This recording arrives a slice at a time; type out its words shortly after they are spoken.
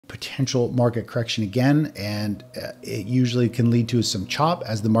potential market correction again, and it usually can lead to some chop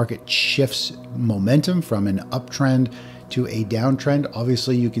as the market shifts momentum from an uptrend to a downtrend.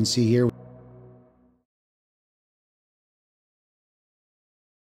 Obviously, you can see here.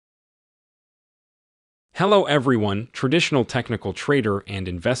 Hello everyone, traditional technical trader and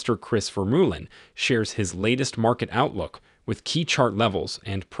investor Chris Vermeulen shares his latest market outlook with key chart levels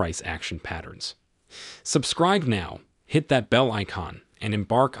and price action patterns. Subscribe now, hit that bell icon, and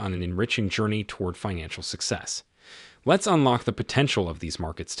embark on an enriching journey toward financial success. Let's unlock the potential of these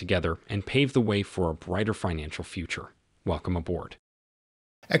markets together and pave the way for a brighter financial future. Welcome aboard.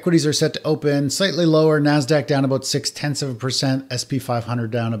 Equities are set to open slightly lower. NASDAQ down about 0.6%. SP 500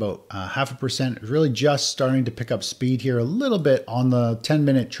 down about 0.5%. Really just starting to pick up speed here a little bit on the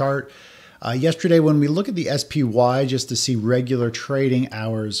 10-minute chart. Yesterday, when we look at the SPY just to see regular trading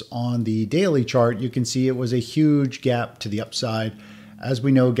hours on the daily chart, you can see it was a huge gap to the upside. As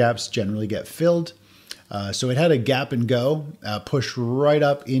we know, gaps generally get filled. So it had a gap and go, pushed right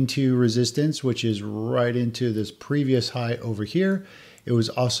up into resistance, which is right into this previous high over here. It was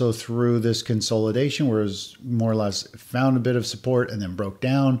also through this consolidation where it was more or less found a bit of support and then broke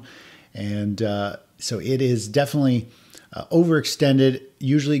down. And so it is definitely overextended.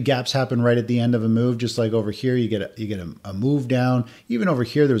 Usually gaps happen right at the end of a move, just like over here, you get a move down. Even over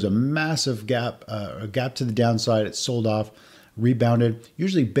here, there was a massive gap, a gap to the downside. It sold off, rebounded.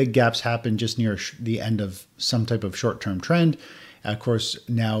 Usually big gaps happen just near the end of some type of short-term trend. Of course,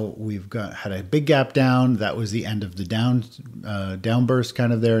 now we've had a big gap down. That was the end of the downburst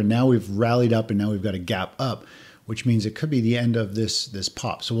kind of there. And now we've rallied up and now we've got a gap up, which means it could be the end of this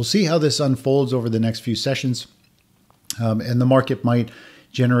pop. So we'll see how this unfolds over the next few sessions. And the market might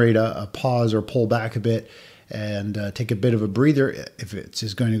generate a pause or pull back a bit and take a bit of a breather if it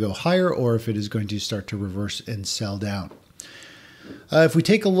is going to go higher or if it is going to start to reverse and sell down. If we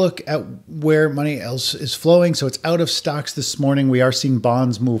take a look at where money else is flowing, so it's out of stocks this morning. We are seeing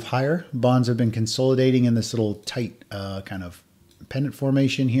bonds move higher. Bonds have been consolidating in this little tight kind of pennant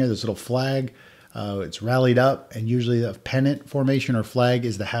formation here, this little flag. It's rallied up, and usually the pennant formation or flag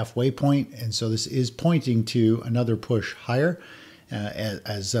is the halfway point. And so this is pointing to another push higher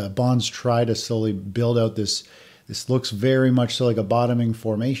as bonds try to slowly build out this. This looks very much so like a bottoming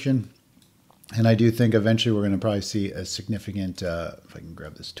formation. And I do think eventually we're going to probably see a significant, if I can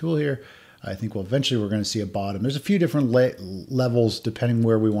grab this tool here, I think eventually we're going to see a bottom. There's a few different levels depending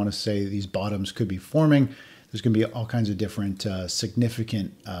where we want to say these bottoms could be forming. There's going to be all kinds of different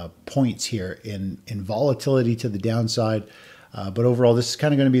significant points here in volatility to the downside. But overall, this is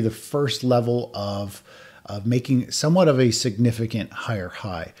kind of going to be the first level of making somewhat of a significant higher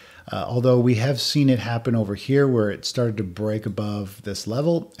high. Although we have seen it happen over here where it started to break above this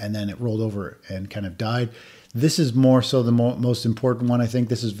level and then it rolled over and kind of died. This is more so the most important one. I think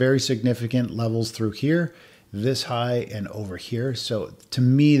this is very significant levels through here, this high and over here. So to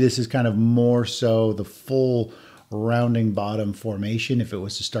me, this is kind of more so the full rounding bottom formation if it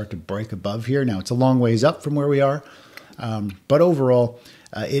was to start to break above here. Now it's a long ways up from where we are, but overall,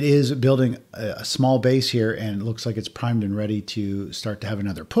 it is building a small base here, and it looks like it's primed and ready to start to have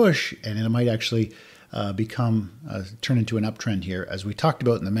another push, and it might actually turn into an uptrend here, as we talked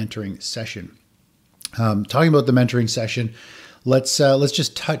about in the mentoring session. Talking about the mentoring session, let's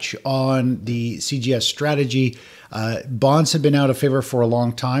just touch on the CGS strategy. Bonds have been out of favor for a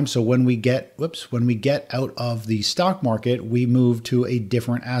long time, so when we get out of the stock market, we move to a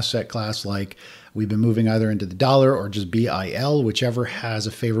different asset class. Like we've been moving either into the dollar or just BIL, whichever has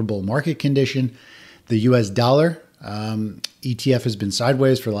a favorable market condition. The US dollar ETF has been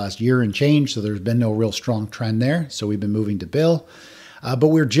sideways for the last year and change, so there's been no real strong trend there. So we've been moving to BIL, but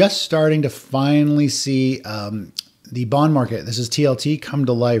we're just starting to finally see the bond market. This is TLT come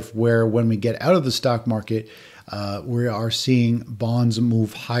to life, where when we get out of the stock market, we are seeing bonds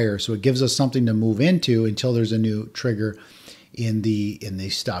move higher. So it gives us something to move into until there's a new trigger in the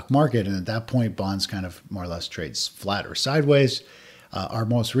stock market. And at that point, bonds kind of more or less trades flat or sideways. Our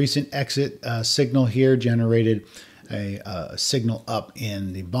most recent exit signal here generated a signal up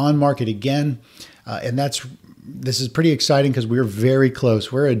in the bond market again. And this is pretty exciting because we're very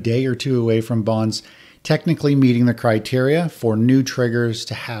close. We're a day or two away from bonds technically meeting the criteria for new triggers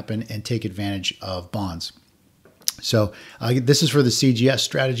to happen and take advantage of bonds. So this is for the CGS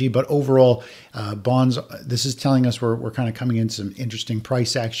strategy, but overall bonds, this is telling us we're kind of coming into some interesting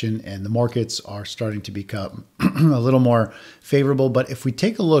price action, and the markets are starting to become a little more favorable. But if we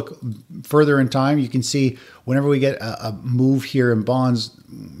take a look further in time, you can see whenever we get a move here in bonds,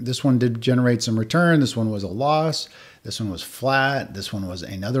 this one did generate some return. This one was a loss. This one was flat. This one was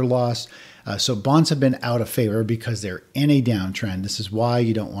another loss. So bonds have been out of favor because they're in a downtrend. This is why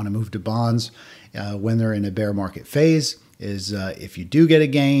you don't want to move to bonds when they're in a bear market phase. If you do get a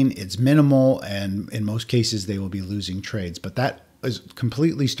gain, it's minimal, and in most cases they will be losing trades. But that is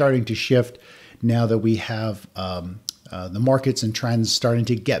completely starting to shift now that we have the markets and trends starting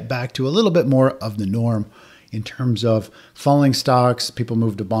to get back to a little bit more of the norm in terms of falling stocks. People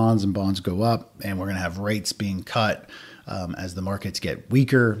move to bonds and bonds go up, and we're going to have rates being cut as the markets get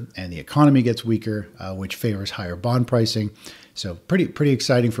weaker and the economy gets weaker, which favors higher bond pricing. So pretty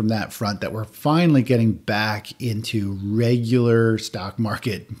exciting from that front that we're finally getting back into regular stock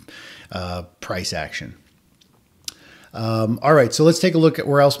market price action. All right, so let's take a look at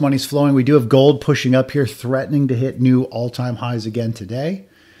where else money's flowing. We do have gold pushing up here, threatening to hit new all-time highs again today.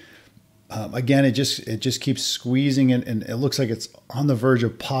 Again, it just keeps squeezing, and it looks like it's on the verge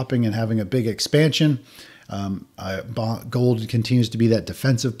of popping and having a big expansion. Gold continues to be that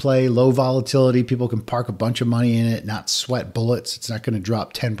defensive play, low volatility. People can park a bunch of money in it, not sweat bullets. It's not going to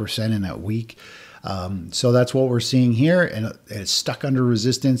drop 10% in that week. So that's what we're seeing here, and it's stuck under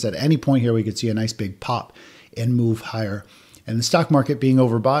resistance. At any point here, we could see a nice big pop and move higher. And the stock market being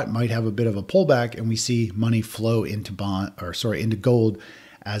overbought might have a bit of a pullback, and we see money flow into into gold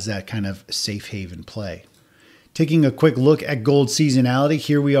as that kind of safe haven play. Taking a quick look at gold seasonality,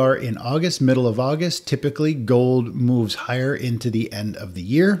 here we are in August, middle of August. Typically, gold moves higher into the end of the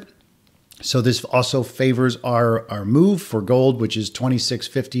year. So this also favors our move for gold, which is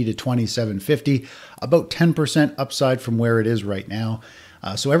 2650 to 2750, about 10% upside from where it is right now.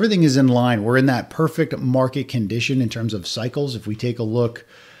 So everything is in line. We're in that perfect market condition in terms of cycles. If we take a look,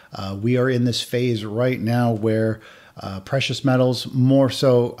 we are in this phase right now where precious metals, more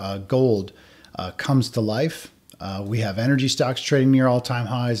so gold, comes to life. We have energy stocks trading near all-time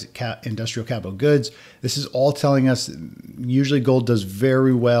highs, industrial capital goods. This is all telling us usually gold does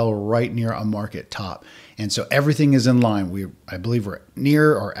very well right near a market top. And so everything is in line. I believe we're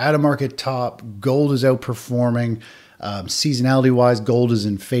near or at a market top. Gold is outperforming. Seasonality-wise, gold is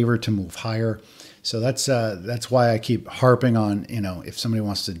in favor to move higher. So that's why I keep harping on, if somebody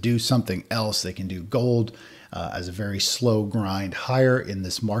wants to do something else, they can do gold as a very slow grind higher in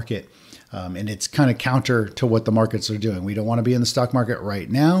this market. And it's kind of counter to what the markets are doing. We don't want to be in the stock market right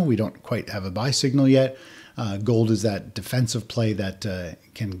now. We don't quite have a buy signal yet. Gold is that defensive play that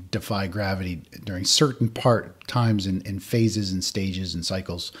can defy gravity during certain times in phases and stages and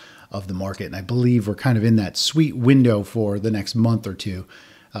cycles of the market. And I believe we're kind of in that sweet window for the next month or two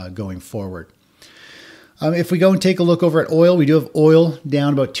going forward. If we go and take a look over at oil, we do have oil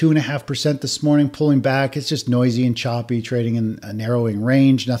down about 2.5% this morning, pulling back. It's just noisy and choppy, trading in a narrowing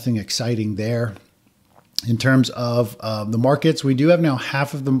range. Nothing exciting there. In terms of the markets, we do have now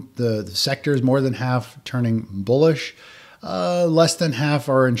half of the sectors, more than half, turning bullish. Less than half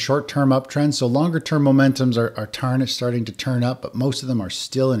are in short-term uptrends. So longer-term momentums are starting to turn up, but most of them are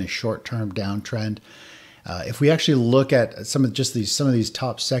still in a short-term downtrend. If we actually look at some of these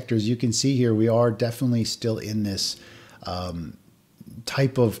top sectors, you can see here we are definitely still in this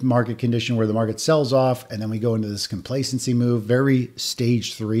type of market condition where the market sells off, and then we go into this complacency move. Very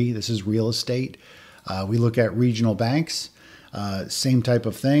stage 3. This is real estate. We look at regional banks. Same type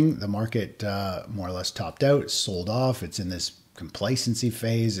of thing. The market more or less topped out, sold off. It's in this complacency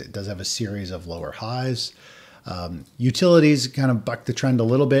phase. It does have a series of lower highs. Utilities kind of buck the trend a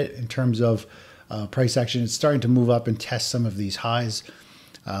little bit in terms of price action. It's starting to move up and test some of these highs.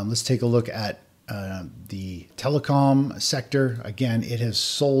 Let's take a look at the telecom sector. Again, it has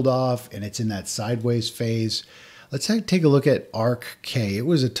sold off and it's in that sideways phase. Let's take a look at ARK. It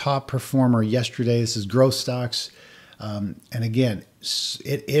was a top performer yesterday. This is growth stocks. And again,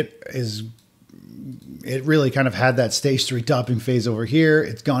 it really kind of had that stage 3 topping phase over here.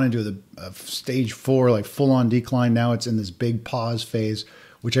 It's gone into the stage 4, like full on decline. Now it's in this big pause phase,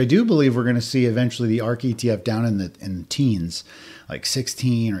 which I do believe we're going to see eventually the ARK ETF down in the teens, like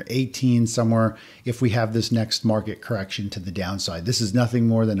 16 or 18 somewhere, if we have this next market correction to the downside. This is nothing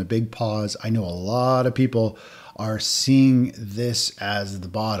more than a big pause. I know a lot of people are seeing this as the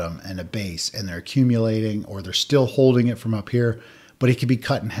bottom and a base, and they're accumulating, or they're still holding it from up here, but it could be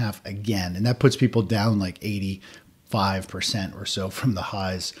cut in half again. And that puts people down like 85% or so from the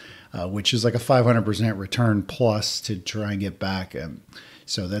highs, which is like a 500% return plus to try and get back.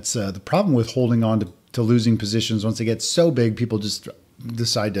 So that's the problem with holding on to losing positions. Once it gets so big, people just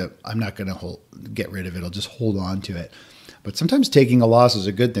decide I'm not going to get rid of it. I'll just hold on to it. But sometimes taking a loss is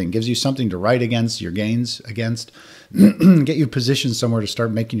a good thing. It gives you something to write against, your gains against, get you positioned somewhere to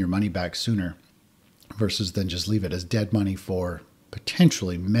start making your money back sooner versus then just leave it as dead money for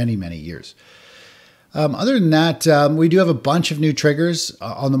potentially many, many years. Other than that, we do have a bunch of new triggers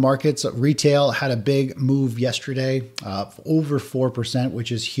on the markets. Retail had a big move yesterday, over 4%,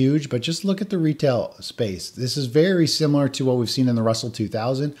 which is huge. But just look at the retail space. This is very similar to what we've seen in the Russell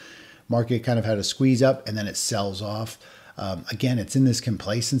 2000. Market kind of had a squeeze up and then it sells off. Again, it's in this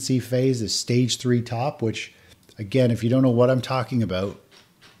complacency phase, this stage 3 top, which, again, if you don't know what I'm talking about,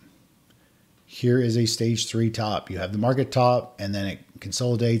 here is a stage 3 top. You have the market top and then it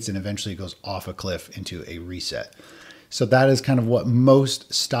consolidates and eventually goes off a cliff into a reset. So that is kind of what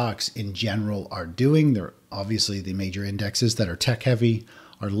most stocks in general are doing. They're obviously the major indexes that are tech heavy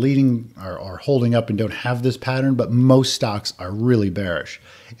are leading, are holding up and don't have this pattern, but most stocks are really bearish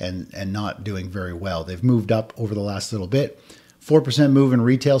and not doing very well. They've moved up over the last little bit. 4% move in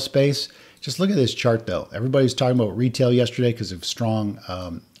retail space. Just look at this chart though. Everybody's talking about retail yesterday because of strong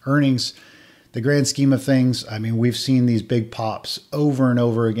earnings. The grand scheme of things, I mean, we've seen these big pops over and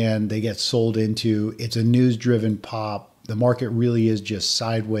over again. They get sold into. It's a news-driven pop. The market really is just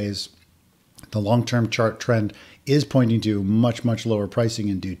sideways. The long-term chart trend is pointing to much, much lower pricing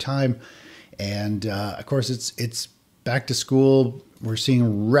in due time. And of course, it's back to school. We're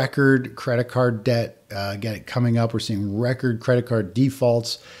seeing record credit card debt coming up. We're seeing record credit card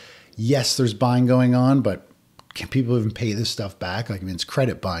defaults. Yes, there's buying going on, but can people even pay this stuff back? Like, I mean, it's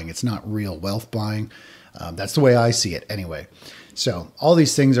credit buying. It's not real wealth buying. That's the way I see it anyway. So all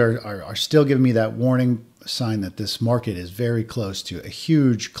these things are still giving me that warning sign that this market is very close to a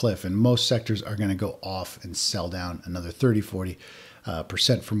huge cliff and most sectors are going to go off and sell down another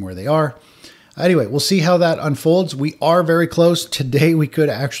 30-40% from where they are. Anyway, we'll see how that unfolds. We are very close. Today, we could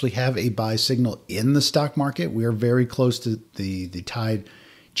actually have a buy signal in the stock market. We are very close to the tide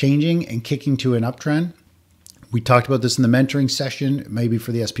changing and kicking to an uptrend. We talked about this in the mentoring session, maybe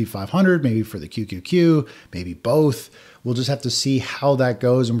for the SP 500, maybe for the QQQ, maybe both. We'll just have to see how that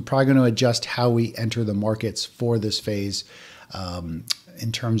goes. And we're probably going to adjust how we enter the markets for this phase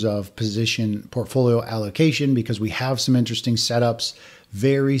in terms of position portfolio allocation, because we have some interesting setups,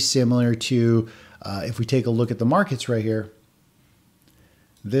 very similar to if we take a look at the markets right here,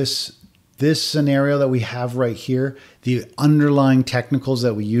 this scenario that we have right here, the underlying technicals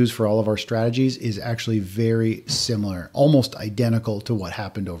that we use for all of our strategies is actually very similar, almost identical to what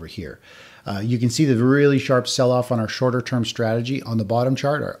happened over here. You can see the really sharp sell-off on our shorter term strategy on the bottom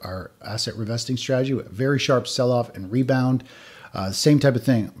chart, our asset revesting strategy, very sharp sell-off and rebound. Same type of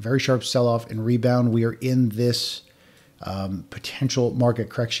thing, very sharp sell-off and rebound. We are in this potential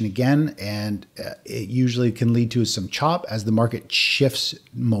market correction again, and it usually can lead to some chop as the market shifts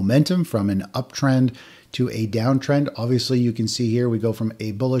momentum from an uptrend to a downtrend. Obviously, you can see here we go from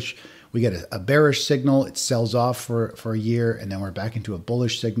a bullish, we get a bearish signal, it sells off for a year, and then we're back into a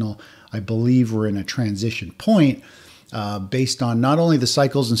bullish signal. I believe we're in a transition point based on not only the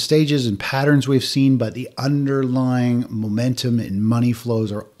cycles and stages and patterns we've seen, but the underlying momentum and money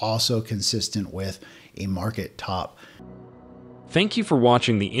flows are also consistent with a market top. Thank you for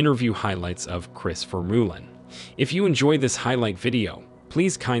watching the interview highlights of Chris Vermeulen. If you enjoyed this highlight video,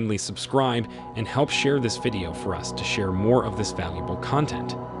 please kindly subscribe and help share this video for us to share more of this valuable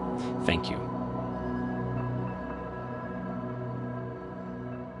content. Thank you.